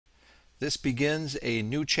This begins a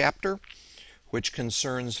new chapter which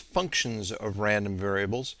concerns functions of random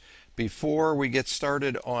variables. Before we get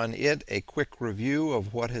started on it, a quick review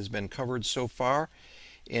of what has been covered so far.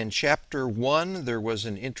 In Chapter 1 there was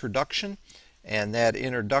an introduction, and that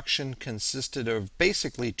introduction consisted of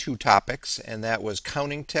basically two topics, and that was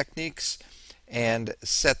counting techniques and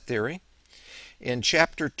set theory. In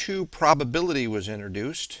Chapter 2, probability was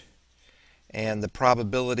introduced, and the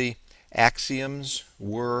probability axioms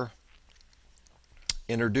were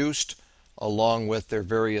introduced along with their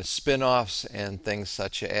various spin-offs and things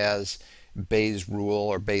such as Bayes' rule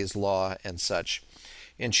or Bayes' law and such.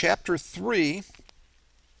 In Chapter 3,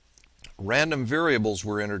 random variables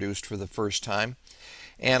were introduced for the first time,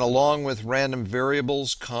 and along with random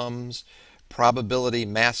variables comes probability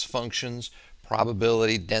mass functions,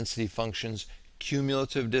 probability density functions,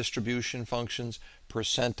 cumulative distribution functions,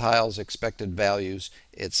 percentiles, expected values,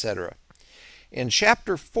 etc. In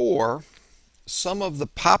Chapter 4, some of the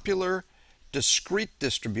popular discrete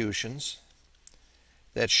distributions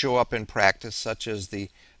that show up in practice, such as the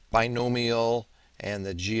binomial and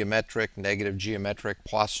the geometric, negative geometric,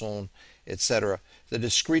 Poisson, etc. The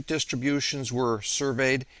discrete distributions were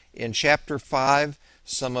surveyed. In Chapter 5,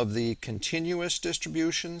 some of the continuous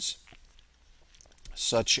distributions,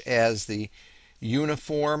 such as the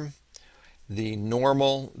uniform, the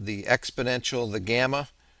normal, the exponential, the gamma,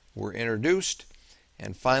 were introduced.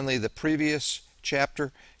 And finally, the previous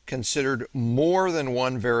chapter considered more than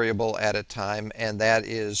one variable at a time, and that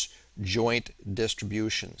is joint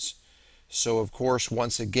distributions. So of course,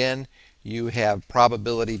 once again, you have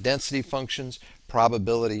probability density functions,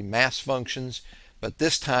 probability mass functions, but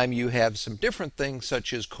this time you have some different things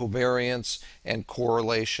such as covariance and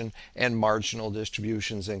correlation and marginal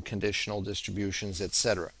distributions and conditional distributions,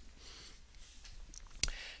 etc.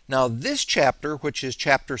 Now this chapter, which is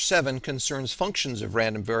Chapter 7, concerns functions of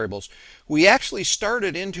random variables. We actually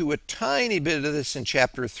started into a tiny bit of this in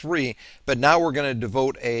Chapter 3, but now we're going to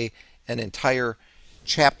devote an entire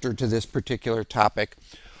chapter to this particular topic.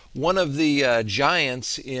 One of the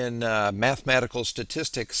giants in mathematical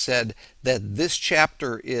statistics said that this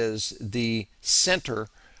chapter is the center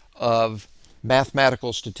of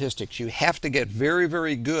mathematical statistics. You have to get very,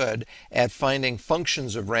 very good at finding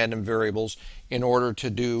functions of random variables in order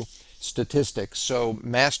to do statistics. So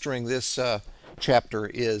mastering this chapter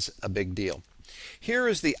is a big deal. Here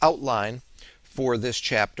is the outline for this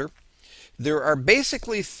chapter. There are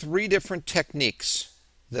basically three different techniques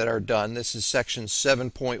that are done. This is section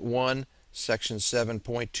 7.1, section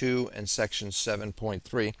 7.2, and section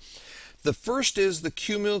 7.3. The first is the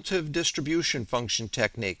cumulative distribution function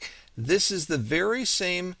technique. This is the very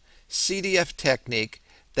same CDF technique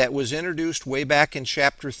that was introduced way back in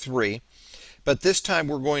Chapter 3, but this time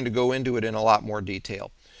we're going to go into it in a lot more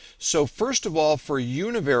detail. So first of all, for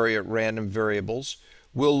univariate random variables,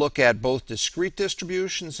 we'll look at both discrete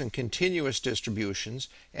distributions and continuous distributions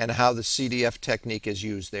and how the CDF technique is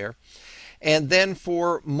used there. And then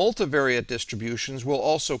for multivariate distributions, we'll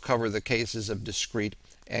also cover the cases of discrete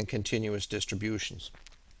and continuous distributions.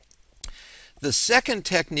 The second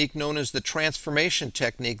technique, known as the transformation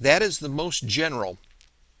technique, that is the most general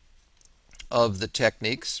of the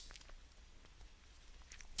techniques.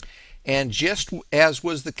 And just as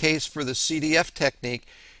was the case for the CDF technique,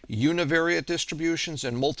 univariate distributions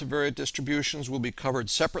and multivariate distributions will be covered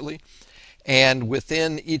separately, and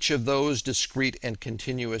within each of those, discrete and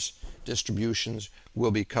continuous distributions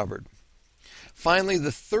will be covered. Finally,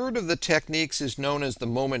 the third of the techniques is known as the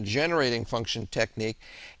moment generating function technique,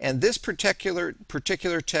 and this particular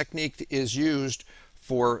technique is used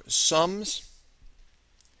for sums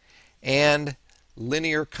and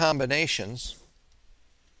linear combinations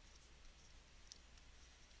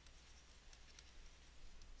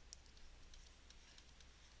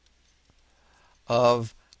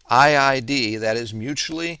of IID, that is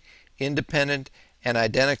mutually independent and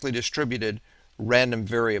identically distributed random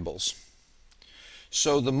variables.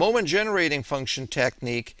 So the moment generating function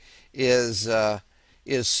technique is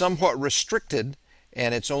somewhat restricted,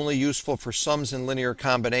 and it's only useful for sums and linear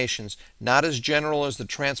combinations. Not as general as the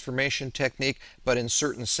transformation technique, but in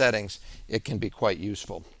certain settings it can be quite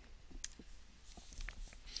useful.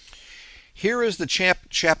 Here is the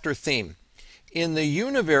chapter theme. In the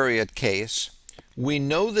univariate case, we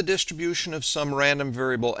know the distribution of some random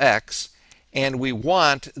variable x, and we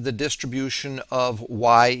want the distribution of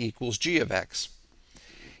y equals g of x.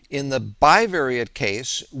 In the bivariate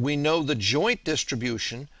case, we know the joint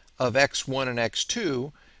distribution of x1 and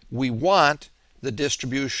x2. We want the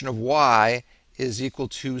distribution of y is equal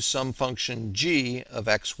to some function g of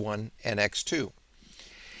x1 and x2.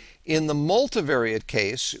 In the multivariate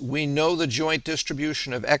case, we know the joint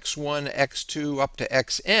distribution of x1, x2 up to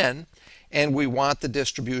xn, and we want the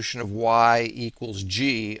distribution of y equals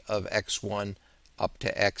g of x1 up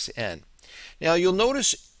to xn. Now you'll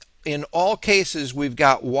notice in all cases we've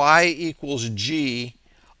got y equals g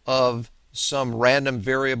of some random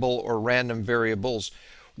variable or random variables.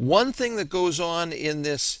 One thing that goes on in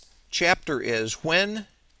this chapter is when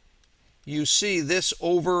you see this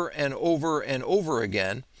over and over and over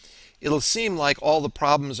again, it'll seem like all the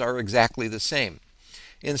problems are exactly the same.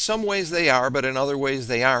 In some ways they are, but in other ways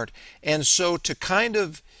they aren't. And so to kind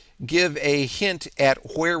of give a hint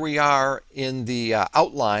at where we are in the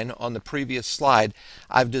outline on the previous slide,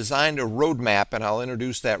 I've designed a roadmap, and I'll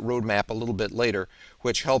introduce that roadmap a little bit later,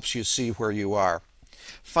 which helps you see where you are.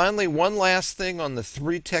 Finally, one last thing on the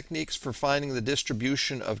three techniques for finding the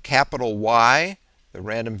distribution of capital Y, the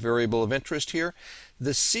random variable of interest here.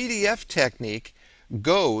 The CDF technique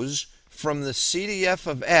goes from the CDF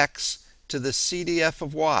of x to the CDF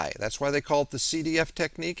of y. That's why they call it the CDF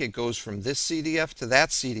technique. It goes from this CDF to that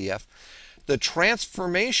CDF. The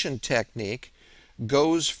transformation technique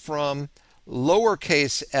goes from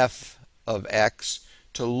lowercase f of x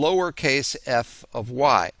to lowercase f of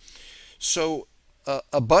y. So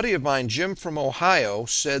a buddy of mine, Jim from Ohio,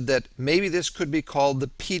 said that maybe this could be called the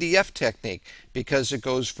PDF technique because it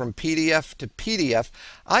goes from PDF to PDF.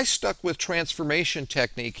 I stuck with transformation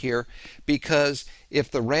technique here because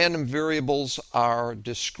if the random variables are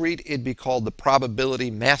discrete, it'd be called the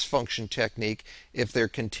probability mass function technique. If they're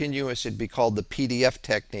continuous, it'd be called the PDF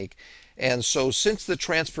technique. And so since the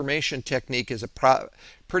transformation technique is a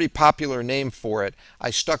pretty popular name for it,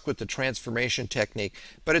 I stuck with the transformation technique.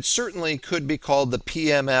 But it certainly could be called the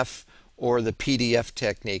PMF or the PDF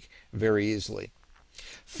technique very easily.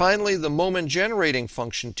 Finally, the moment generating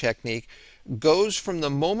function technique goes from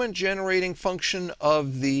the moment generating function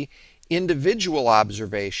of the individual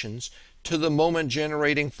observations to the moment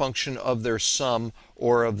generating function of their sum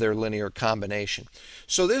or of their linear combination.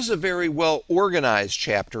 So this is a very well organized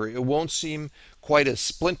chapter. It won't seem quite as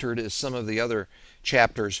splintered as some of the other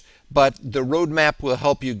chapters, but the roadmap will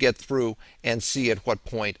help you get through and see at what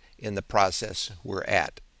point in the process we're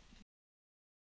at.